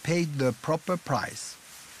get paid the proper price.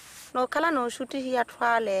 No kala no shuti hi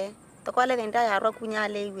atwale, to kwale venda ya ro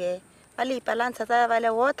kunyale iwe. Vale ipalansa za vale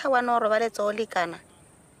water wanoro vale tsoli kana.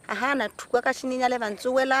 Ahana tukwa kashininya le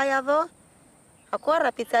vantsuwela yavo.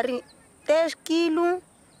 Akora pizzari 10 kilo.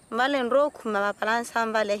 Vale nro kuma balansa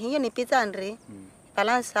vale hiyo ni pizza ndri.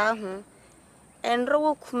 Balansa hu.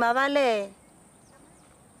 Enro kuma vale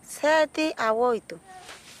 30 awoito.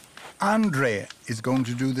 Andrea is going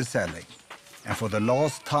to do the selling. And for the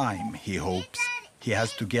last time, he hopes, he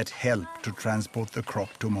has to get help to transport the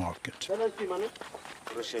crop to market.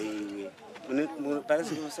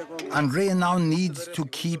 Andrea now needs to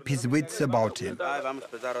keep his wits about him.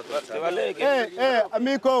 Hey,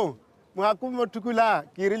 amigo, The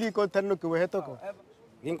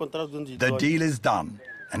deal is done,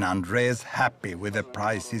 and Andrea's happy with the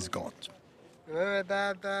price he's got.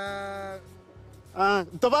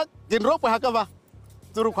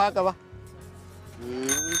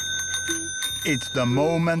 It's the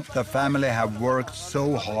moment the family have worked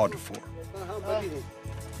so hard for.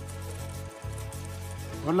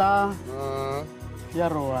 Hola.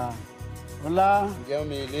 Yaroa. Hola.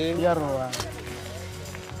 Yaroa.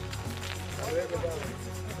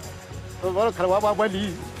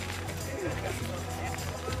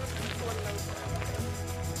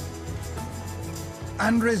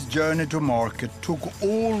 Andre's journey to market took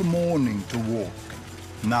all morning to walk.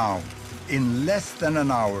 Now, in less than an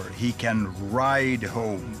hour, he can ride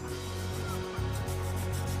home.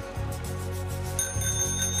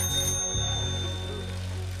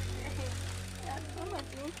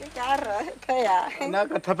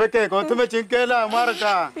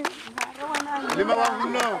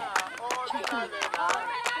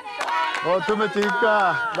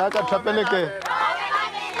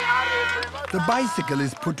 The bicycle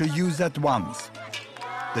is put to use at once.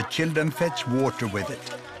 The children fetch water with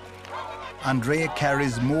it. Andrea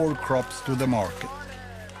carries more crops to the market.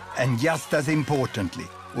 And just as importantly,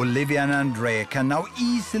 Olivia and Andrea can now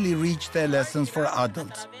easily reach their lessons for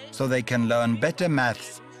adults so they can learn better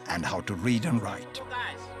maths and how to read and write.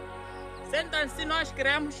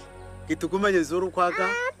 Kitukuma nyezuru kwaka,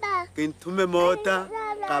 kintume mota,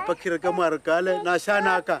 kapa kiraka markale, na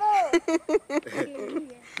shanaka.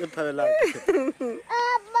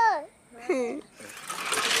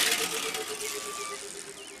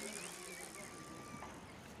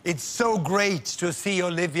 It's so great to see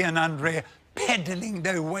Olivia and Andrea pedaling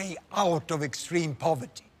their way out of extreme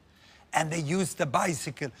poverty. And they use the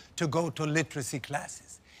bicycle to go to literacy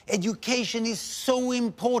classes. Education is so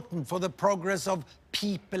important for the progress of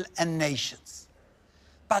people and nations.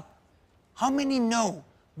 But how many know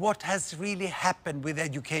what has really happened with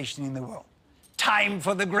education in the world? Time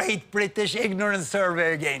for the Great British Ignorance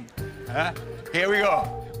Survey again. Here we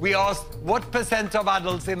go. We asked what % of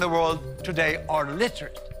adults in the world today are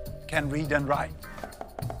literate, can read and write.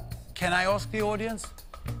 Can I ask the audience?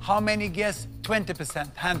 How many guess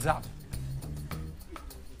 20%? Hands up.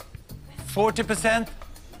 40%?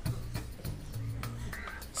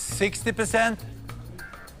 60%?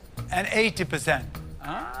 And 80%?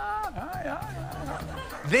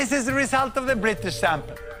 This is the result of the British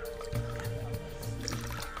sample.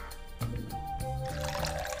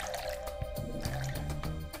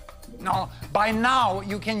 Now, by now,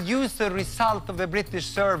 you can use the result of the British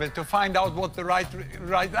survey to find out what the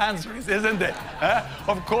right answer is, isn't it?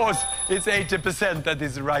 Of course, it's 80% that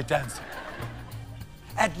is the right answer.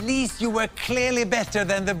 At least you were clearly better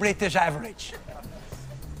than the British average.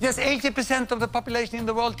 Just 80% of the population in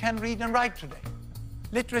the world can read and write today.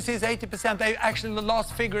 Literacy is 80%. Actually, the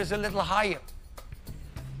last figure is a little higher.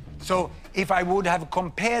 So if I would have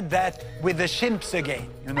compared that with the chimps again,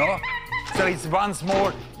 you know? So it's once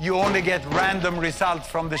more, you only get random results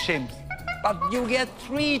from the chimps. But you get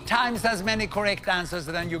 3 times as many correct answers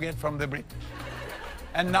than you get from the British.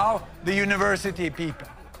 And now, the university people.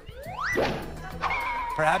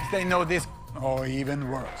 Perhaps they know this, or even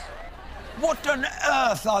worse. What on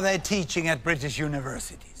earth are they teaching at British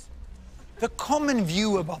universities? The common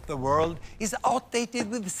view about the world is outdated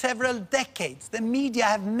with several decades. The media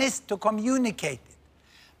have missed to communicate it.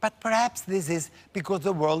 But perhaps this is because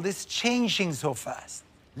the world is changing so fast.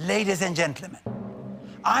 Ladies and gentlemen,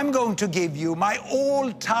 I'm going to give you my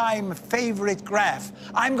all-time favorite graph.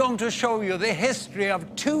 I'm going to show you the history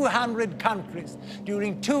of 200 countries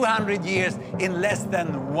during 200 years in less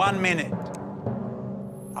than 1 minute.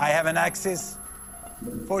 I have an axis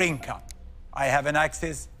for income. I have an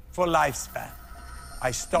axis for lifespan.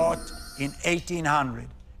 I start in 1800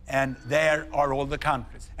 and there are all the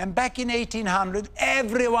countries. And back in 1800,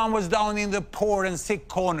 everyone was down in the poor and sick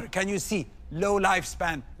corner. Can you see? Low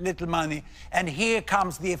lifespan, little money. And here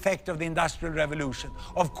comes the effect of the Industrial Revolution.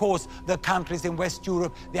 Of course, the countries in West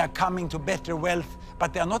Europe, they are coming to better wealth,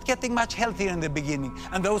 but they are not getting much healthier in the beginning.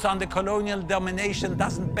 And those under colonial domination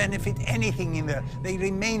doesn't benefit anything in there. They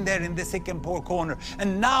remain there in the sick and poor corner.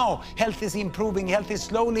 And now health is improving, health is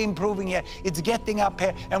slowly improving here. It's getting up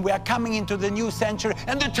here, and we are coming into the new century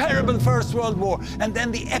and the terrible First World War, and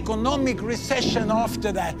then the economic recession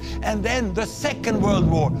after that, and then the Second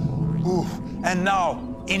World War. Oof. And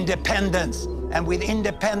now, independence. And with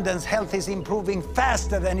independence, health is improving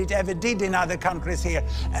faster than it ever did in other countries here.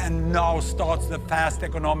 And now starts the fast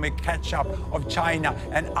economic catch-up of China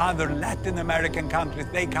and other Latin American countries.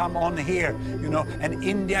 They come on here, you know, and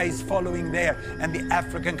India is following there, and the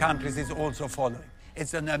African countries is also following.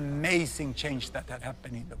 It's an amazing change that had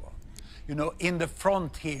happened in the world. You know, in the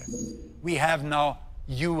front here, we have now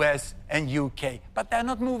US and UK, but they're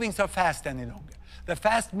not moving so fast any longer. The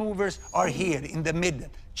fast movers are here in the middle.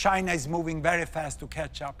 China is moving very fast to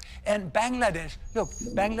catch up. And Bangladesh, look,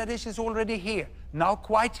 Bangladesh is already here, now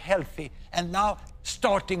quite healthy, and now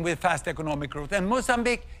starting with fast economic growth. And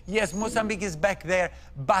Mozambique, yes, Mozambique is back there,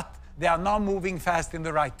 but they are now moving fast in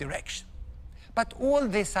the right direction. But all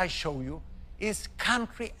this I show you is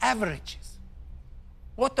country averages.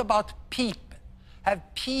 What about people?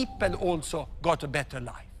 Have people also got a better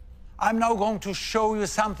life? I'm now going to show you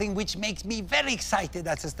something which makes me very excited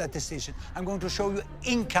as a statistician. I'm going to show you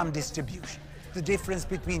income distribution, the difference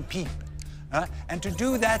between people. And to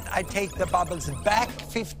do that, I take the bubbles back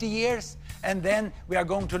 50 years, and then we are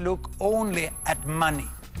going to look only at money.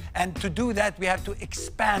 And to do that, we have to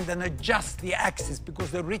expand and adjust the axis, because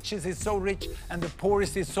the richest is so rich and the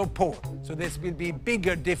poorest is so poor. So there will be a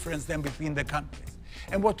bigger difference than between the countries.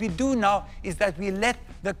 And what we do now is that we let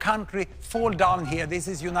the country fall down here, this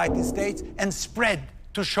is United States, and spread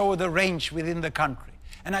to show the range within the country.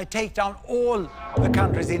 And I take down all the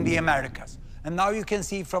countries in the Americas. And now you can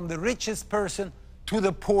see from the richest person to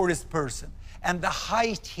the poorest person. And the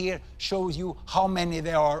height here shows you how many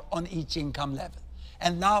there are on each income level.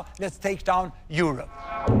 And now let's take down Europe.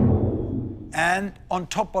 And on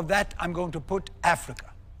top of that, I'm going to put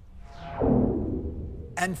Africa.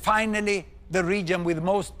 And finally, the region with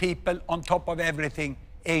most people, on top of everything,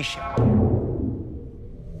 Asia.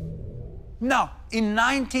 Now, in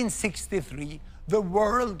 1963, the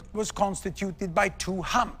world was constituted by two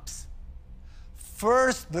humps.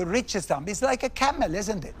 First, the richest hump. It's like a camel,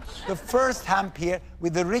 isn't it? The first hump here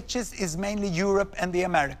with the richest is mainly Europe and the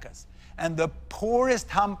Americas. And the poorest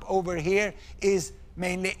hump over here is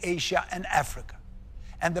mainly Asia and Africa.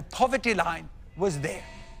 And the poverty line was there.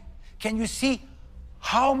 Can you see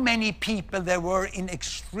how many people there were in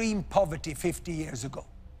extreme poverty 50 years ago?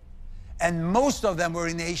 And most of them were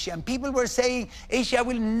in Asia. And people were saying Asia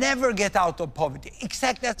will never get out of poverty.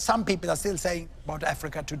 Exactly as some people are still saying about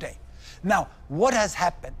Africa today. Now, what has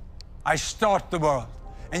happened? I start the world.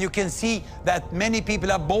 And you can see that many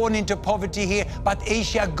people are born into poverty here, but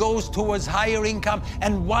Asia goes towards higher income,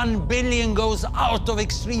 and 1 billion goes out of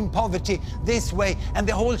extreme poverty this way. And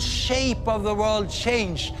the whole shape of the world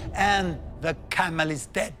changed, and the camel is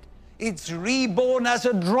dead. It's reborn as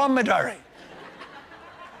a dromedary.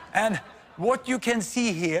 And what you can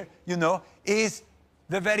see here, you know, is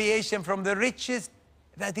the variation from the richest,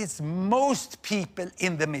 that is most people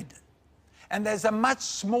in the middle. And there's a much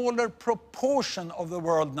smaller proportion of the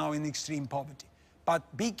world now in extreme poverty. But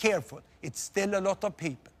be careful, it's still a lot of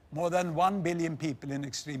people, more than 1 billion people in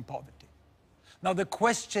extreme poverty. Now the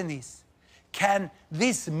question is, can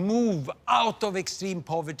this move out of extreme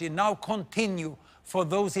poverty now continue for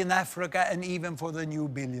those in Africa and even for the new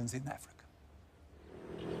billions in Africa?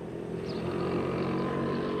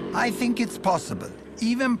 I think it's possible,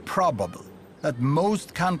 even probable, that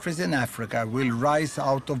most countries in Africa will rise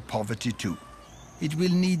out of poverty too. It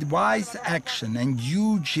will need wise action and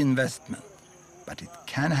huge investment, but it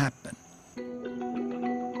can happen.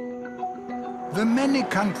 The many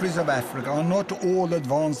countries of Africa are not all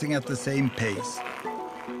advancing at the same pace.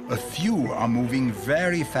 A few are moving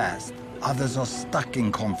very fast, others are stuck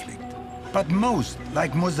in conflict. But most,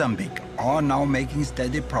 like Mozambique, are now making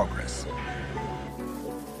steady progress.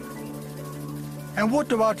 And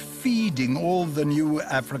what about feeding all the new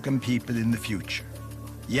African people in the future?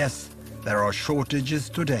 Yes, there are shortages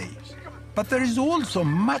today, but there is also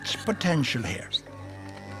much potential here.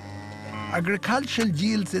 Agricultural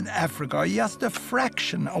yields in Africa are just a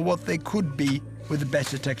fraction of what they could be with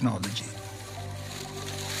better technology.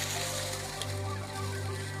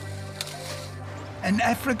 And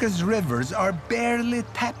Africa's rivers are barely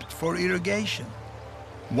tapped for irrigation.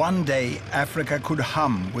 One day, Africa could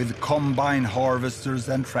hum with combine harvesters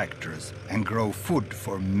and tractors and grow food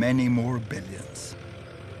for many more billions.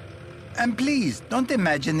 And please, don't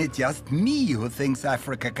imagine it's just me who thinks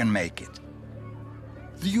Africa can make it.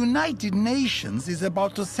 The United Nations is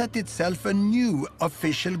about to set itself a new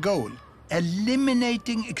official goal,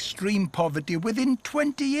 eliminating extreme poverty within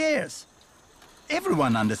 20 years.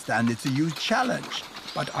 Everyone understands it's a huge challenge,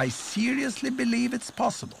 but I seriously believe it's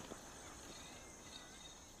possible.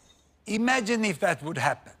 Imagine if that would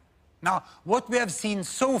happen. Now, what we have seen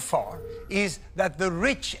so far is that the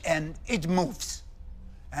rich end, it moves.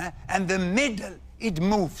 And the middle, it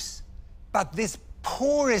moves. But this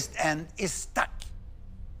poorest end is stuck.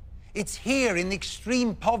 It's here in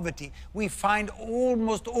extreme poverty we find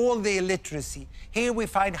almost all the illiteracy. Here we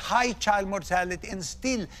find high child mortality and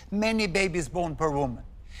still many babies born per woman.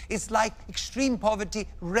 It's like extreme poverty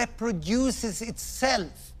reproduces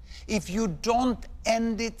itself if you don't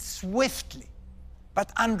end it swiftly.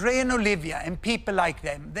 But Andre and Olivia and people like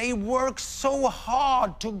them, they work so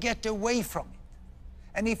hard to get away from it.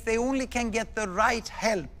 And if they only can get the right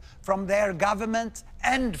help from their government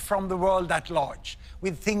and from the world at large,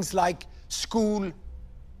 with things like school,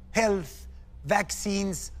 health,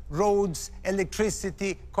 vaccines, roads,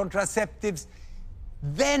 electricity, contraceptives,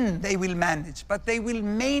 then they will manage. But they will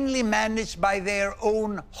mainly manage by their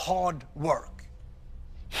own hard work.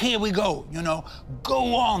 Here we go, you know,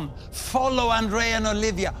 go on, follow Andre and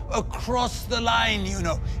Olivia across the line, you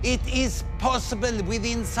know. It is possible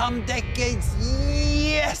within some decades,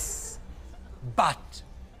 yes. But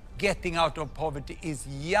getting out of poverty is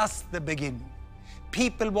just the beginning.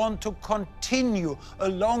 People want to continue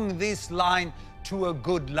along this line to a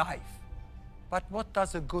good life. But what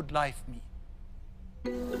does a good life mean?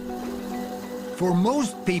 For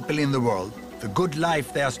most people in the world, the good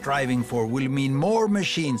life they are striving for will mean more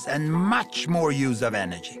machines and much more use of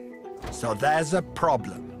energy. So there's a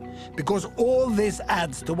problem, because all this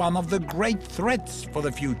adds to one of the great threats for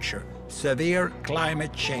the future, severe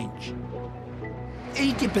climate change.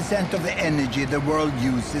 80% of the energy the world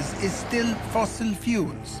uses is still fossil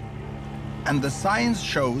fuels. And the science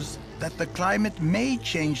shows that the climate may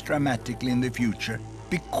change dramatically in the future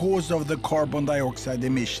because of the carbon dioxide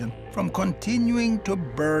emission from continuing to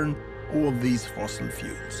burn all these fossil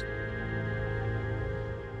fuels.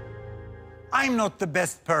 I'm not the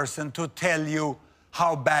best person to tell you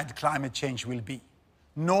how bad climate change will be,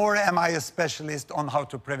 nor am I a specialist on how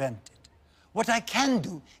to prevent it. What I can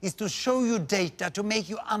do is to show you data to make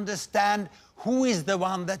you understand who is the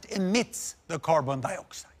one that emits the carbon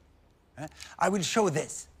dioxide. I will show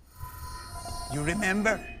this. You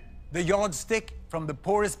remember the yardstick from the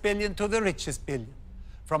poorest billion to the richest billion,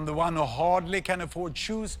 from the one who hardly can afford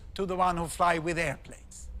shoes to the one who fly with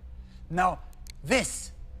airplanes. Now,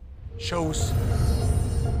 this shows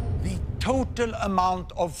the total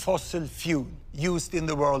amount of fossil fuel used in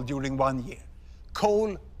the world during 1 year.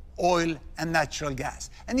 Coal, oil, and natural gas.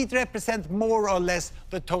 And it represents more or less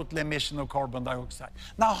the total emission of carbon dioxide.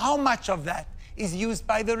 Now, how much of that is used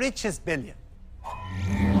by the richest billion?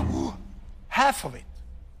 Half of it.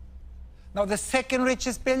 Now, the second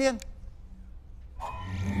richest billion?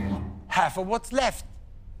 Half of what's left.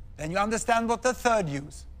 Then you understand what the third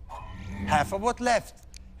use. Half of what's left.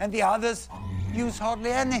 And the others use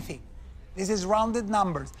hardly anything. This is rounded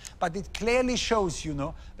numbers, but it clearly shows, you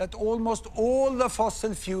know, that almost all the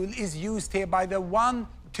fossil fuel is used here by the 1,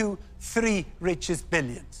 2, 3 richest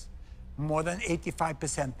billions. More than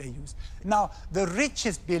 85% they use. Now, the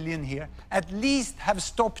richest billion here at least have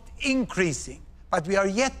stopped increasing, but we are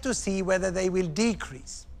yet to see whether they will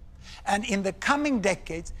decrease. And in the coming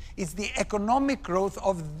decades, it's the economic growth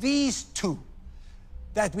of these two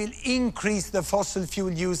that will increase the fossil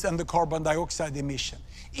fuel use and the carbon dioxide emission.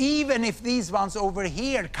 Even if these ones over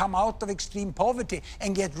here come out of extreme poverty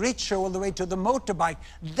and get richer all the way to the motorbike,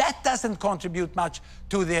 that doesn't contribute much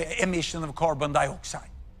to the emission of carbon dioxide.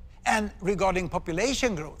 And regarding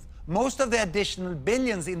population growth, most of the additional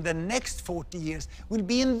billions in the next 40 years will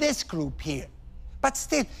be in this group here. But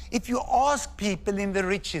still, if you ask people in the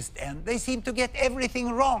richest end, they seem to get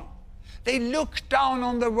everything wrong. They look down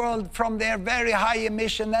on the world from their very high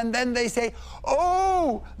emission, and then they say,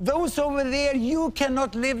 oh, those over there, you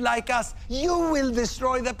cannot live like us. You will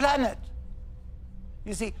destroy the planet.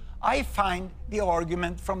 You see, I find the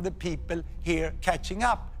argument from the people here catching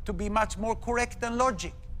up to be much more correct and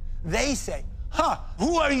logic. They say,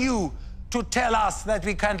 who are you to tell us that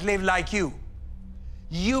we can't live like you?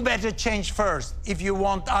 You better change first if you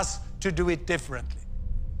want us to do it differently.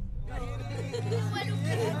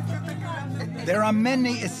 There are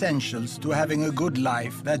many essentials to having a good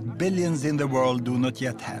life that billions in the world do not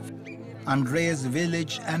yet have. Andreas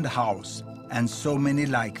village and house, and so many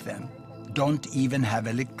like them, don't even have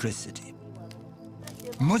electricity.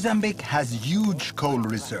 Mozambique has huge coal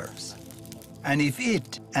reserves. And if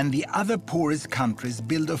it and the other poorest countries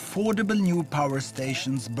build affordable new power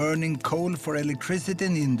stations burning coal for electricity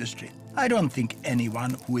and industry, I don't think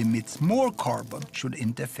anyone who emits more carbon should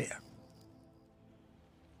interfere.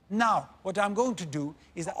 Now, what I'm going to do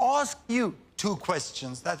is ask you 2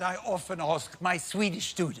 questions that I often ask my Swedish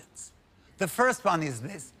students. The first one is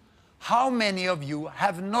this: how many of you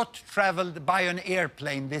have not traveled by an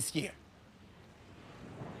airplane this year?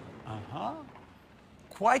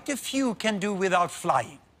 Quite a few can do without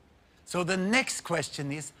flying. So the next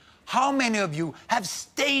question is, how many of you have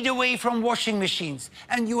stayed away from washing machines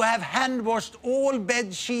and you have hand washed all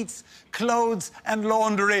bed sheets, clothes and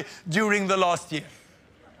laundry during the last year?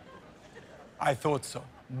 I thought so.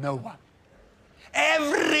 No one.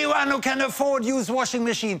 Everyone who can afford use washing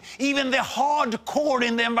machine, even the hardcore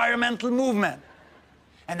in the environmental movement.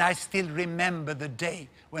 And I still remember the day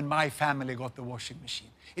when my family got the washing machine.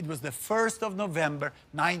 It was the 1st of November,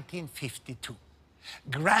 1952.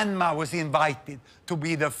 Grandma was invited to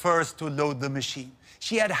be the first to load the machine.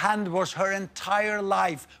 She had hand washed her entire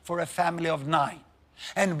life for a family of 9.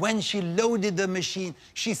 And when she loaded the machine,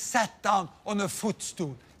 she sat down on a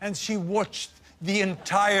footstool and she watched the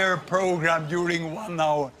entire program during 1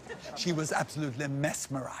 hour. She was absolutely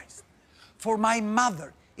mesmerized. For my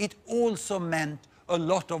mother, it also meant a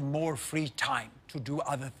lot of more free time to do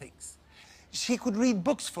other things. She could read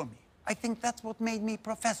books for me. I think that's what made me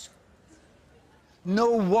professor.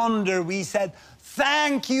 No wonder we said,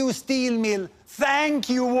 thank you, steel mill, thank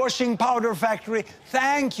you, washing powder factory,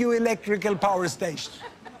 thank you, electrical power station.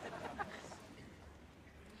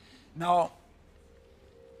 Now,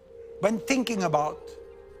 when thinking about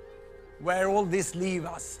where all this leaves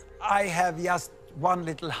us, I have just one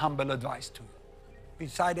little humble advice to you.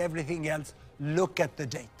 Beside everything else, look at the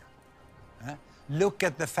data. Look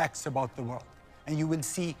at the facts about the world, and you will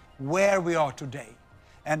see where we are today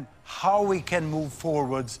and how we can move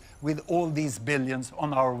forwards with all these billions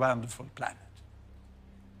on our wonderful planet.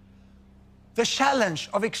 The challenge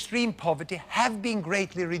of extreme poverty have been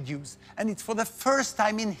greatly reduced, and it's for the first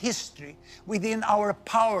time in history within our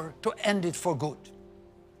power to end it for good.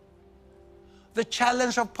 The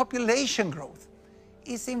challenge of population growth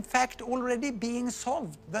is in fact already being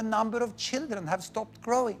solved. The number of children have stopped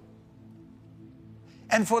growing.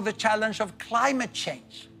 And for the challenge of climate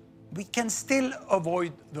change, we can still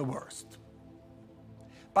avoid the worst.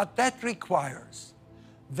 But that requires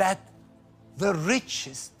that the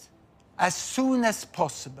richest, as soon as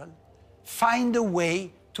possible, find a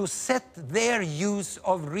way to set their use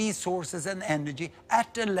of resources and energy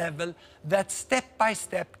at a level that step by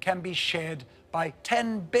step can be shared by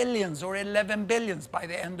 10 billions or 11 billions by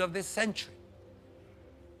the end of this century.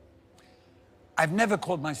 I've never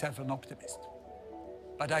called myself an optimist,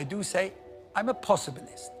 but I do say I'm a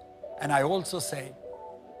possibilist. And I also say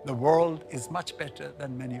the world is much better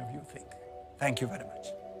than many of you think. Thank you very much.